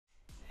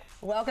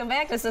Welcome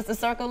back to Sister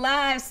Circle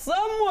Live.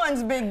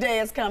 Someone's big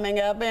day is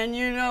coming up, and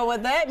you know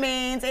what that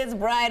means. It's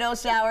bridal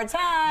shower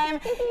time.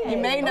 You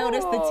may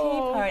notice the tea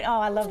party. Oh,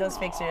 I love those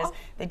pictures.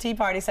 The tea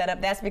party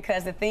setup. That's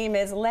because the theme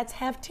is Let's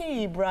Have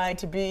Tea,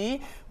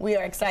 Bride-to-Be. We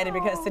are excited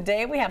because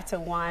today we have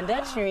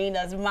Towanda,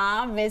 Trina's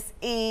mom, Miss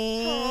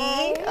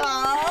E,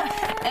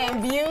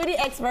 and beauty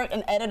expert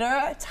and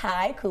editor,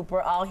 Ty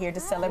Cooper, all here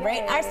to celebrate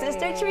our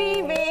sister,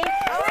 Trina.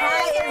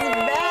 Ty is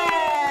back.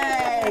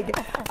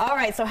 All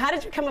right, so how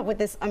did you come up with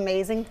this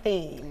amazing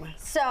theme?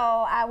 So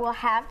I will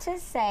have to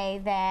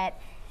say that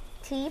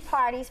tea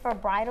parties for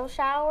bridal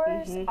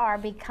showers are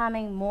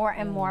becoming more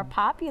and more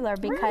popular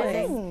because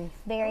it's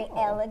very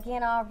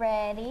elegant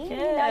already. You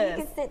know,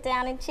 you can sit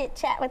down and chit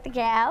chat with the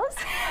gals.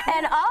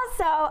 And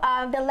also,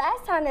 the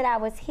last time that I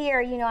was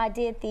here, you know, I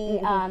did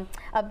the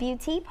a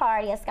beauty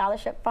party, a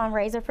scholarship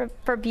fundraiser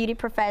for beauty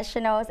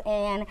professionals,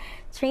 and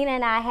Trina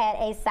and I had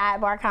a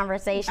sidebar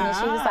conversation, and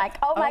she was like,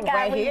 "Oh my God,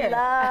 right we here.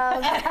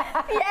 love."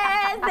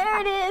 Yes, there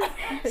it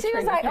is. She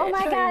was like, "Oh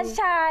my gosh,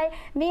 Ty,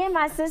 me and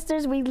my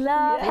sisters, we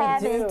love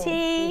having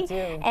tea."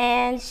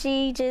 And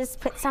she just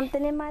put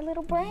something in my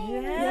little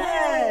brain.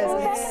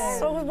 Yes.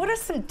 So what are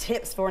some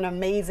tips for an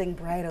amazing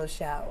bridal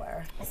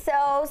shower?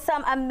 So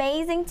some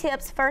amazing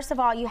tips. First of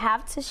all, you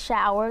have to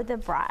shower the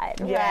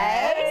bride.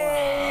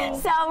 Yes.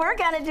 Right? So we're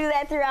going to do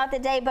that throughout the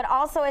day, but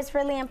also it's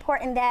really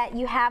important that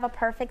you have a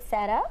perfect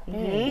setup.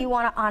 You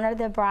want to honor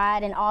the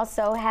bride and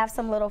also have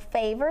some little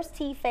favors,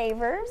 tea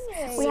favors.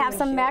 We have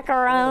some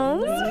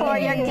macarons for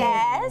your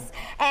guests,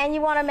 and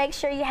you want to make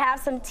sure you have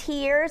some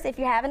tiers if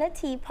you're having a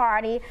tea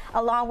party,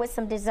 along with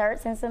some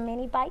desserts and some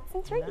mini bites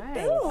and treats.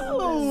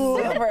 Ooh,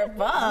 super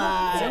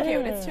fun. Too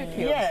cute. It's too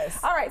cute. Yes.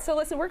 All right, so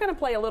listen, we're going to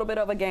play a little bit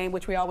of a game,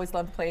 which we always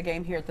love to play a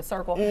game here at the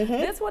Circle.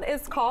 This one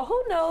is called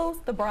Who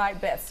Knows the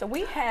Bride Best? So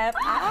we have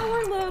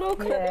our little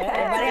clip pad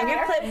Everybody have your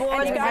here, clipboards.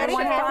 and you guys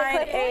Everyone should have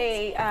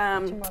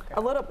find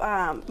a little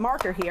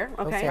marker here.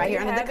 Okay, right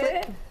here You under the have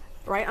clip. it.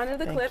 Right under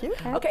the clip.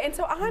 Okay, and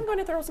so I'm going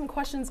to throw some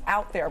questions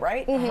out there,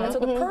 right? And so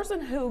the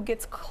person who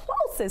gets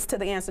closest to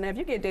the answer, now if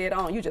you get dead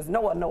on, you just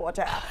know a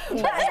child.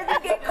 But if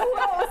you get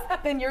close,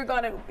 then you're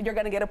gonna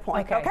get a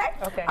point. Okay.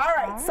 All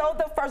right. So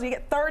the first, you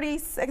get 30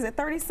 seconds.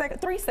 30 seconds.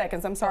 3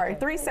 seconds. I'm sorry.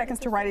 3 seconds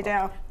to write it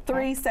down.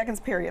 3 seconds.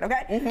 Period.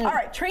 Okay. All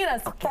right.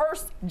 Trina's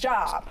first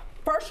job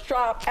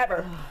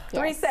ever.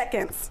 3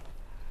 seconds.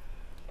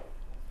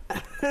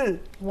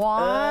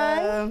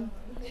 One,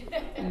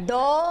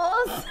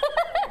 dos.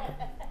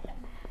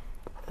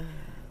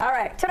 All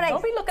right.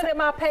 Don't be looking at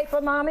my paper,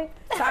 Mommy.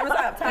 Time is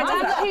up. Time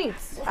is up.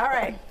 Sheets. All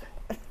right.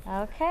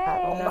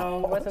 Okay.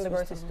 No, it wasn't the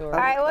grocery store. All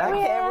right, what do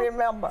we have?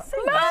 remember. I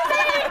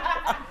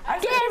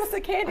said it was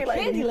the candy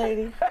lady. Candy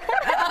lady. You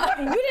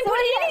didn't put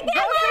anything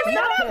down?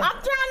 No, I'm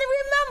trying to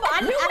remember.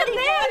 You were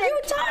there. You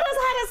taught us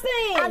how to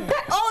sing.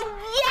 Oh,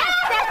 yes,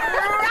 that's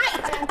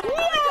right.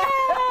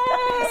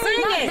 Yes.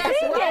 Singing.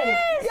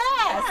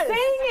 Yes.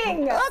 Singing.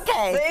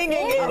 Okay.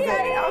 Singing.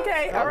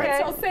 Okay. All right.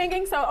 So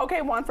singing. So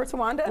okay, one for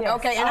Towanda.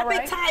 Okay, and I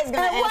think Ty's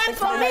gonna And one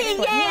answer for me.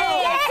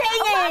 Yeah.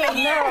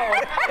 Singing. No.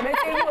 They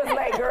think you was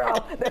late,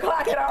 girl. The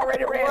clock had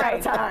already ran out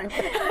of time.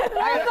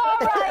 That's all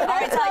right. All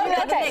right, Ty, you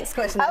have the next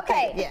question.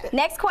 Okay.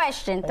 Next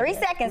question. 3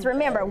 seconds.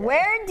 Remember,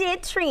 where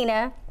did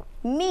Trina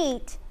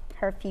meet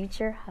her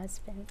future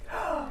husband?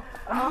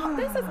 Oh,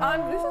 this is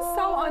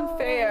so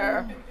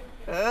unfair.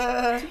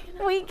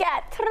 We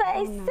got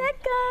 3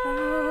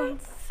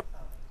 seconds.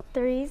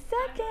 3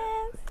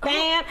 seconds.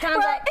 Bam,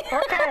 time's up.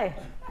 Okay.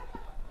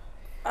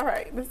 All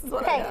right. This is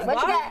what Okay, I got.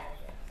 what you got?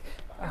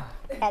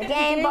 At a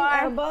game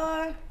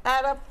bar.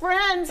 At a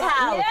friend's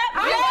house. At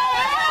a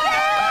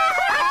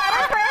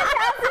friend's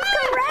house is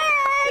correct.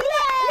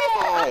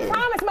 I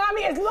promise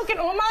Mommy is looking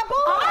on my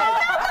board.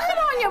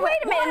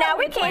 Wait a minute now,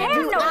 we can't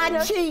have no.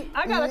 I cheat.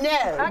 gotta- No.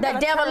 The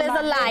devil is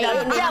a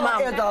liar. The devil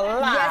is a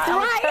lie. That's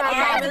right.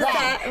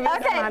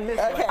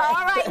 Okay.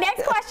 All right,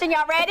 next question.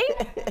 Y'all ready?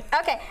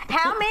 Okay.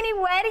 How many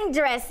wedding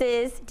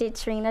dresses did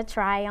Trina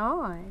try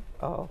on?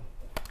 Oh.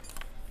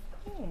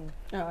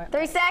 All right.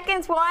 3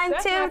 seconds. 1,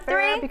 That's 2, not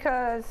fair 3.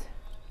 because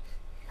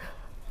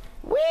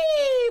We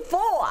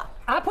 4.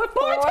 I put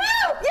 4 too.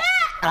 Yeah.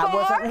 I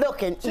 4, wasn't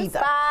looking either.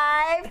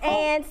 5,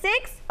 and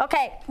 6.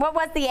 Okay. What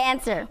was the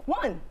answer?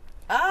 1.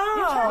 Oh.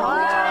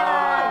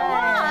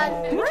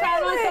 You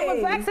tried on some of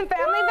Jackson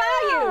family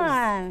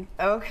values.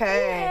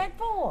 Okay.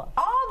 4.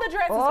 All the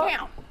dresses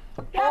count.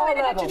 How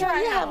many did you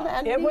try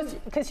on? It was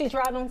because she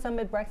tried on some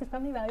of Braxton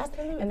family values,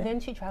 and then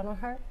she tried on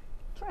her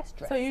dress.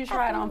 So you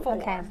tried on 4.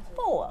 Okay.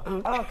 4.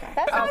 Okay.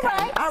 That's all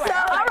right. So,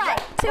 all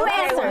right. 2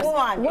 answers.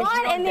 one.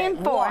 One and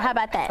then 4. How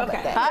about that? Okay.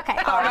 Okay.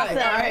 All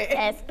right.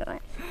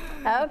 Excellent.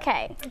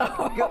 Okay.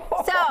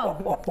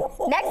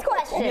 So, next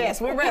question. Yes,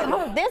 we're ready.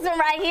 This one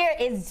right here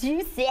is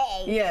juicy.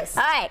 Yes.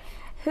 All right.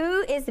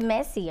 Who is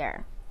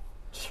messier?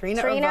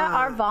 Trina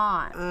or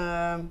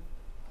Vaughn?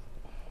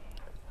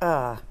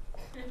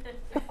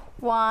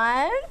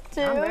 1,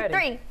 2, ready.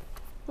 3.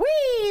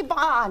 We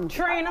bond.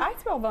 Trina. I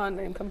spelled Von's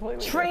name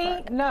completely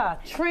different.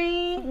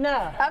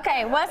 Trina.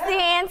 Okay. What's the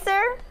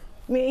answer?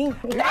 Me.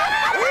 I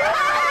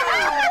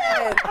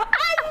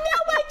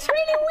know my Trina.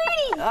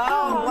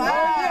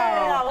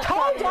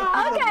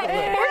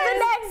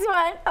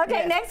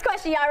 Okay, next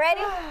question. Y'all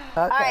ready?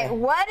 All right.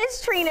 What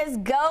is Trina's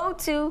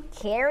go-to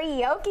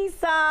karaoke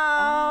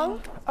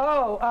song?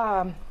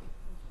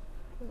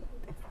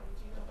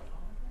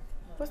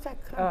 What's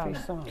that country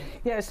song?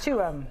 Yeah, it's two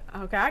of them.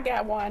 Okay, I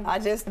got one. I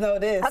just know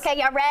this. Okay,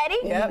 y'all ready?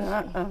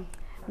 Yep.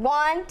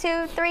 1,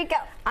 2, 3, go.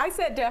 I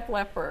said Def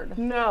Leppard.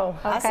 No.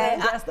 I said,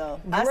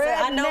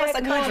 I know it's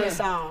a Redneck country Woman.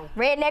 song.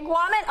 Redneck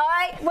Woman. All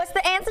right. What's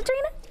the answer,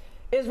 Trina?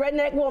 It's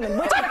Redneck Woman,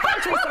 which is a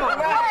country song.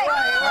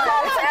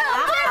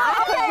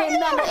 I can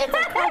remember it's a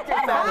country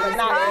song, but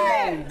not a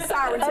name.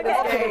 Sorry to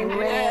this game. All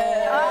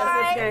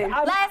right.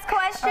 Last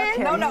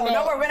question. No,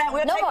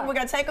 we're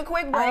gonna take a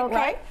quick break, Okay.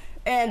 right?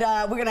 And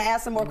we're gonna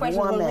ask some more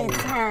questions when we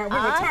return. We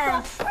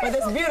return for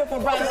this beautiful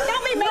bridal.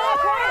 Don't be mad,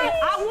 Craig.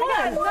 I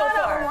won so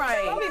far.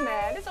 right. Don't be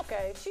mad. It's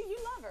okay. You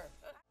love her.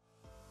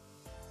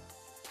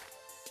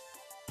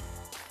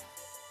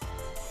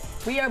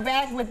 We are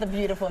back with the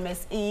beautiful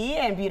Miss E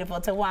and beautiful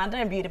Towanda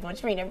and beautiful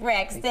Trina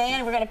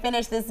Braxton. We're gonna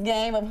finish this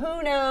game of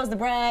Who Knows the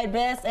Bride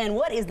Best and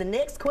what is the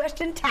next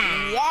question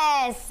time?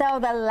 Yes. So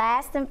the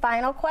last and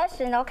final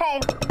question.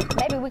 Okay.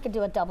 Maybe we could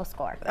do a double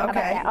score. How about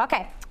that?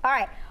 Okay. All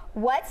right.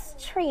 What's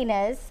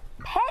Trina's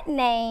pet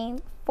name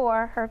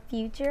for her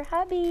future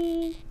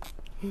hubby?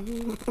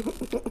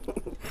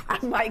 I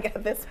might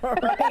get this one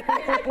right.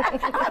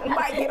 I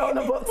might get on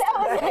the books.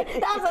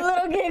 That was a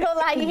little giggle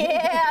like,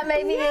 yeah, I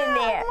may be in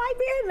there. I might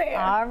be in there.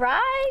 All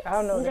right. I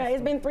don't know. Okay,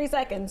 it's been 3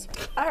 seconds.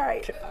 All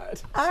right.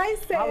 I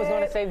said. I was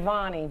going to say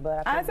Vonnie,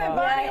 but I said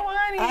Vonnie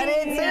Wani. I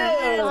did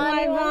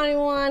too.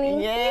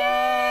 Vonnie. Yeah.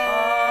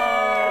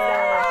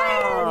 Yes,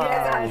 Everyone got it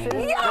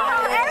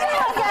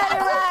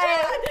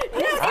right.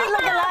 He's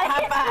looking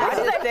like I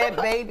just said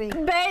baby.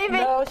 baby.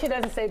 no, she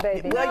doesn't say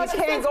baby. Well, you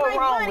can't go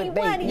wrong with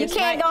baby. You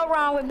can't go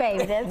wrong with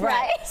baby. That's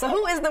right. So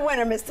who is the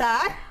winner, Miss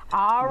Ty?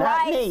 All Not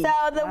right. me. So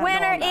the I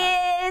winner know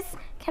that. is.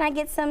 Can I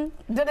get some?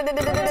 Don't hit the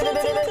table.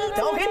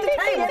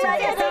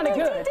 Right, sounded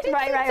good.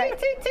 Right.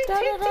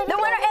 The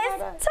winner is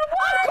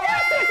Towanda.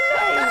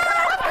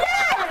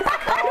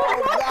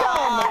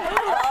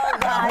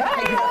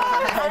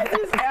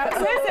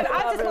 Listen, I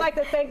just like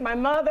to thank my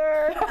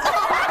mother,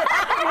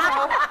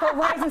 for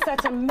raising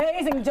such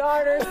amazing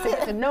daughters to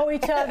get to know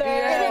each other.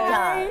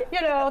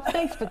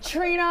 Thanks for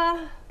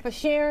Trina for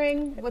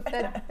sharing with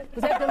that.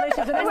 Was that delicious?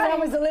 And that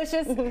was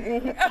delicious. So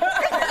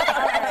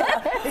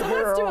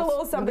let's do a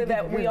little something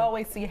that we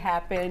always see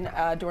happen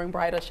during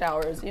bridal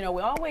showers. We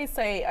always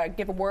say,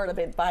 give a word of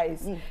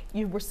advice.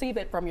 You receive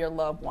it from your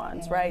loved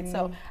ones, right?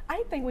 So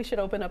I think we should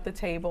open up the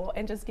table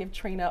and just give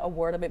Trina a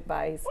word of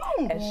advice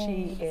as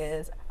she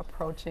is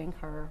approaching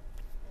her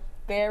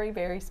very,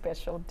 very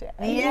special day.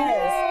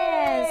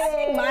 Yes. I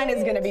think mine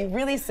is going to be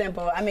really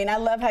simple. I mean, I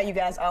love how you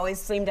guys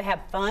always seem to have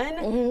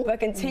fun, but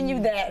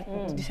continue that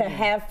to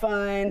have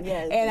fun.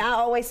 Yes. And I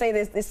always say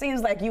this, it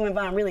seems like you and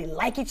Vaughn really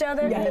like each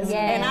other. Yes.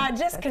 And I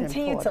just That's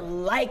continue important. to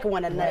like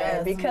one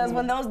another because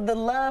when the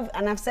love,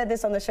 and I've said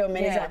this on the show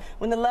many times,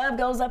 when the love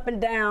goes up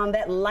and down,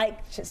 that like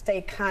should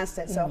stay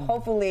constant. So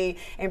hopefully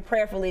and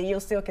prayerfully,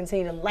 you'll still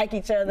continue to like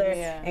each other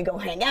and go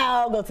hang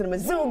out, go to the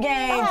Mizzou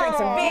game, drink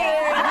some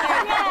beer,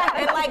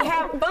 and like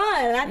have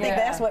fun. And I think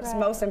that's what's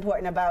most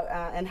important about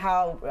and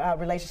how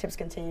relationships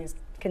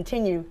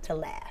continue to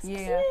last.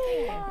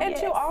 And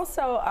to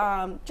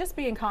also just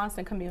be in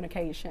constant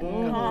communication,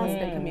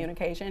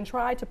 and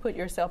try to put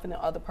yourself in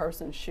the other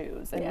person's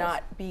shoes and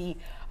not be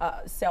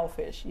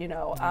selfish.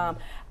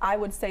 I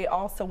would say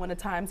also when the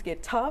times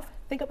get tough,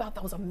 think about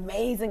those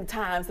amazing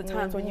times, the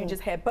times when you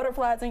just had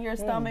butterflies in your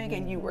stomach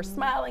and you were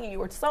smiling and you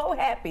were so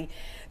happy.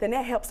 Then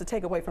that helps to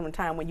take away from the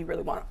time when you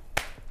really want to.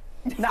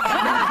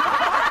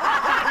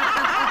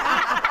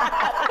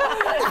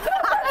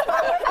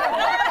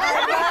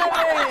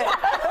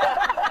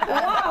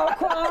 Wow,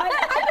 Quad.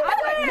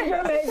 You're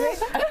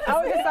amazing.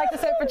 I would just like to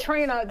say for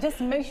Trina,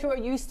 just make sure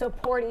you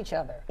support each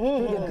other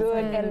through the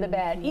good and the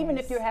bad. Even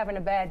if you're having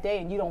a bad day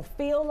and you don't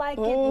feel like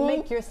it,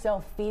 make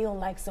yourself feel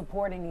like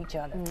supporting each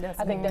other.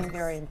 I think that's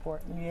very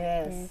important.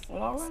 Yes.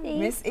 All right.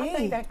 Miss E. I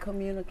think that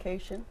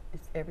communication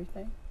is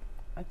everything.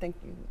 I think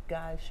you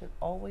guys should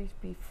always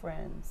be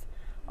friends.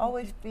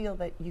 Always feel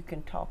that you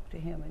can talk to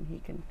him and he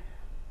can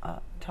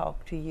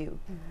talk to you.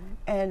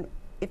 And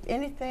if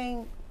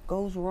anything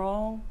goes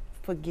wrong,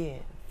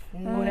 forgive.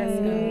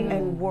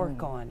 And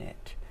work on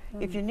it.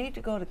 If you need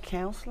to go to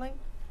counseling,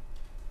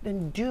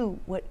 then do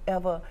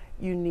whatever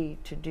you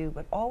need to do,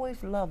 but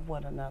always love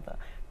one another.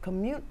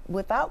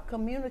 Without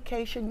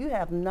communication, you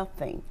have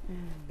nothing,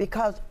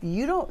 because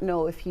you don't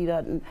know if he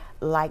doesn't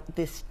like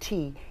this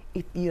tea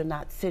if you're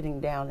not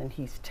sitting down and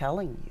he's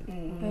telling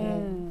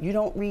you. You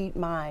don't read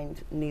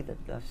minds, neither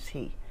does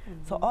he.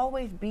 So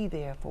always be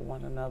there for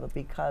one another,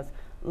 because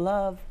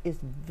love is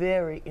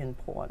very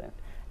important.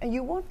 And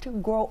you want to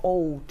grow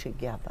old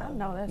together. I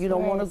know that's You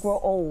don't want to right. grow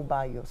old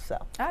by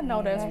yourself. I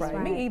know that's right.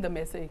 Me either,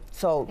 Missy.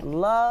 So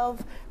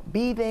love,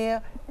 be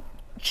there,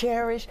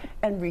 cherish,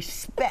 and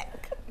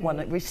respect.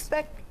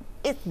 Respect,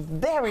 it's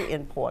very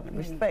important.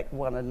 Respect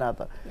one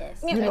another.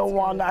 Yes. You know,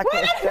 one I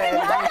can't stand.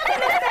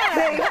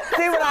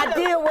 See what I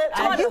deal with?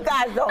 You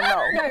guys don't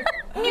know.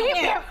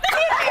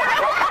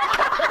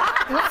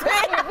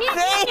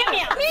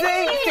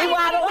 See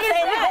why I don't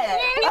say that?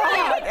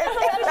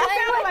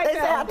 They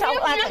say I talk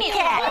like a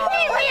cat.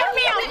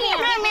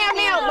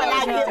 When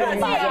I give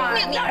advice.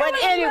 But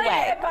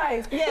anyway,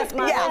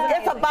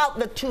 it's about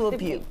the two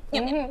of you.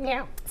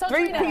 So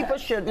Three Trina, people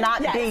should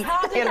not be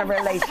in a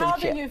relationship. How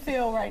do you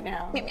feel right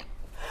now?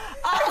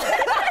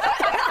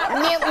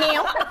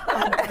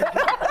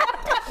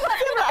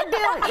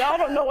 Y'all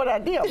don't know what I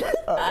deal with.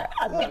 Okay.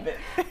 I love it.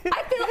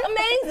 I feel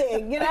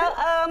amazing, you know.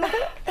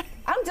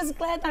 I'm just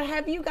glad I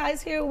have you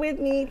guys here with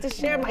me to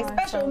share my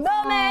special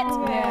moment.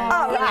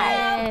 All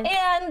right.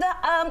 And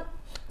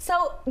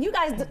so you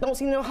guys don't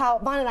seem to know how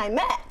Vaughn and I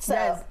met,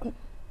 so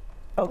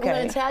Okay. I'm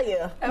going to tell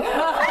you.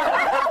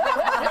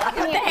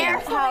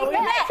 Here's how we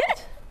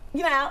met.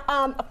 You know,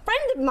 a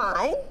friend of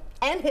mine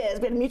and his,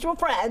 we had a mutual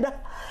friend,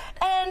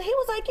 and he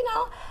was like, you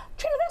know,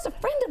 Trina, there's a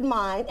friend of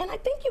mine, and I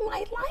think you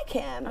might like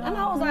him. And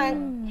I was like,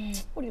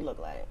 what do you look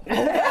like? He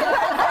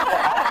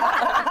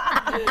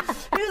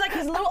was like,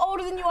 he's a little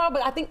older than you are,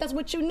 but I think that's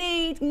what you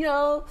need, you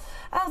know.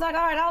 I was like,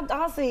 all right,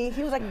 I'll see.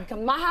 He was like, come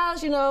to my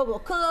house, you know, we'll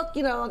cook,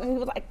 you know. And he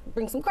was like,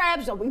 bring some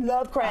crabs. So we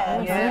love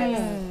crabs.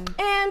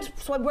 And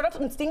so I brought up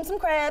and steamed some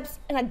crabs,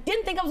 and I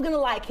didn't think I was gonna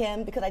like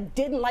him because I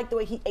didn't like the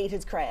way he ate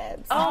his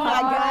crabs. Oh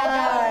my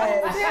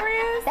God.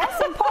 Serious?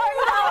 That's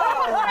important.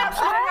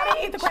 How do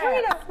you eat the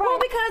crab? Well,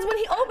 because when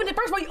he opened it,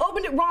 first of all, he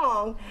opened it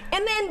wrong,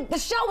 and then the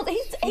shell was, he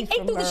ate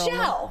through the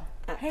shell.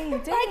 Hey,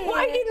 Like,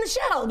 why are you eating the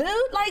shell, dude?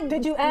 Like,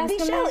 Did you ask him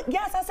de-shell that? it?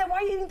 Yes, I said, why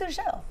are you eating through the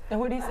shell? And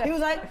what did he say? He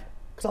was like,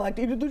 because I like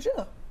to eat it through the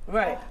shell.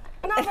 Right.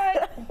 And I was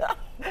like,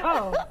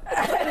 oh. So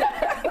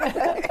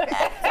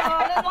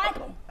I didn't like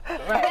him.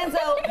 And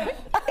so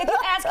if you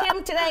ask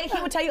him today, he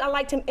would tell you I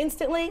liked him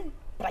instantly,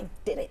 but I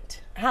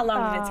didn't. How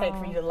long did it take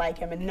for you to like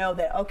him and know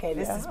that, okay,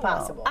 this is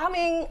possible? I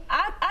mean,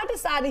 I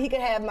decided he could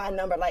have my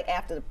number like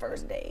after the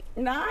first date.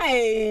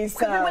 Nice.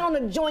 Because we went on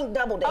a joint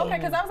double date. Okay,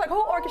 because I was like,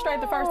 who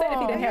orchestrated the first date if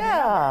he didn't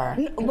have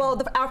your number?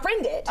 Well, our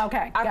friend did.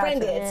 Okay, Our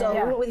friend gotcha. did. So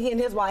Yeah. we went with he and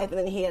his wife, and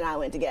then he and I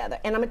went together.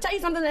 And I'm gonna tell you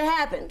something that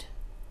happened.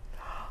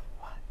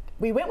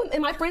 We went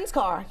in my friend's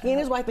car, he and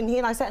his wife, and he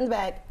and I sat in the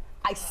back.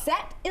 I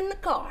sat in the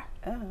car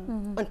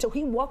until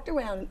he walked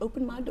around and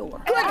opened my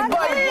door.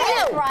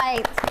 That's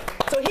right.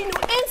 So he knew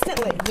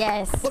instantly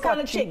Yes. what kind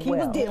of chick he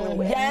was dealing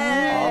with.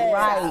 All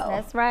right.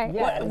 That's right.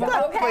 Good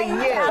for you.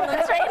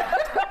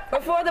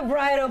 Before the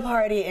bridal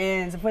party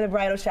ends, before the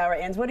bridal shower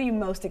ends, what are you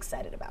most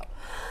excited about?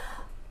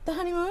 The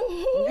honeymoon.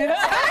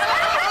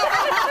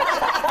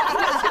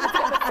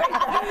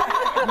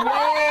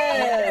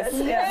 Yes.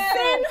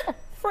 Sin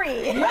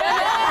free. I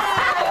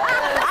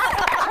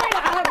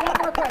have one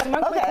more question.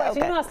 One quick question. okay.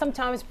 You know how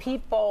sometimes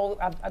people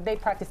they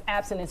practice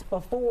abstinence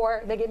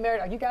before they get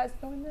married. Are you guys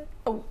doing that?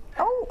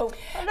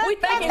 We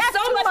thank you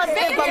so much for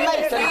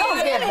Information.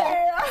 Don't give that.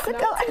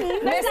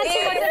 Miss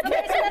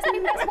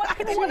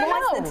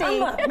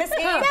Miss E.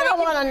 They don't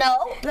want to know.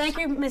 Thank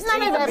you, Miss E.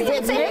 None of for that being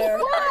business. here.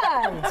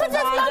 It's just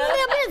none of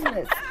their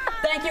business.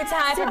 Thank you,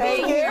 Ty, for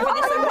being you. here for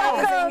this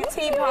amazing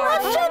tea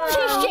party.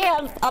 She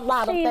shares a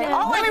lot of things.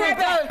 Always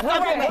reserve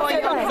something for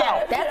yourself.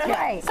 That's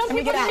right. Some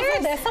people share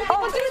that. Some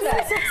people do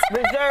that.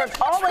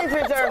 Always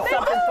reserve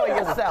something for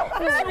yourself.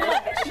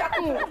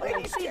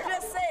 She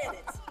just said.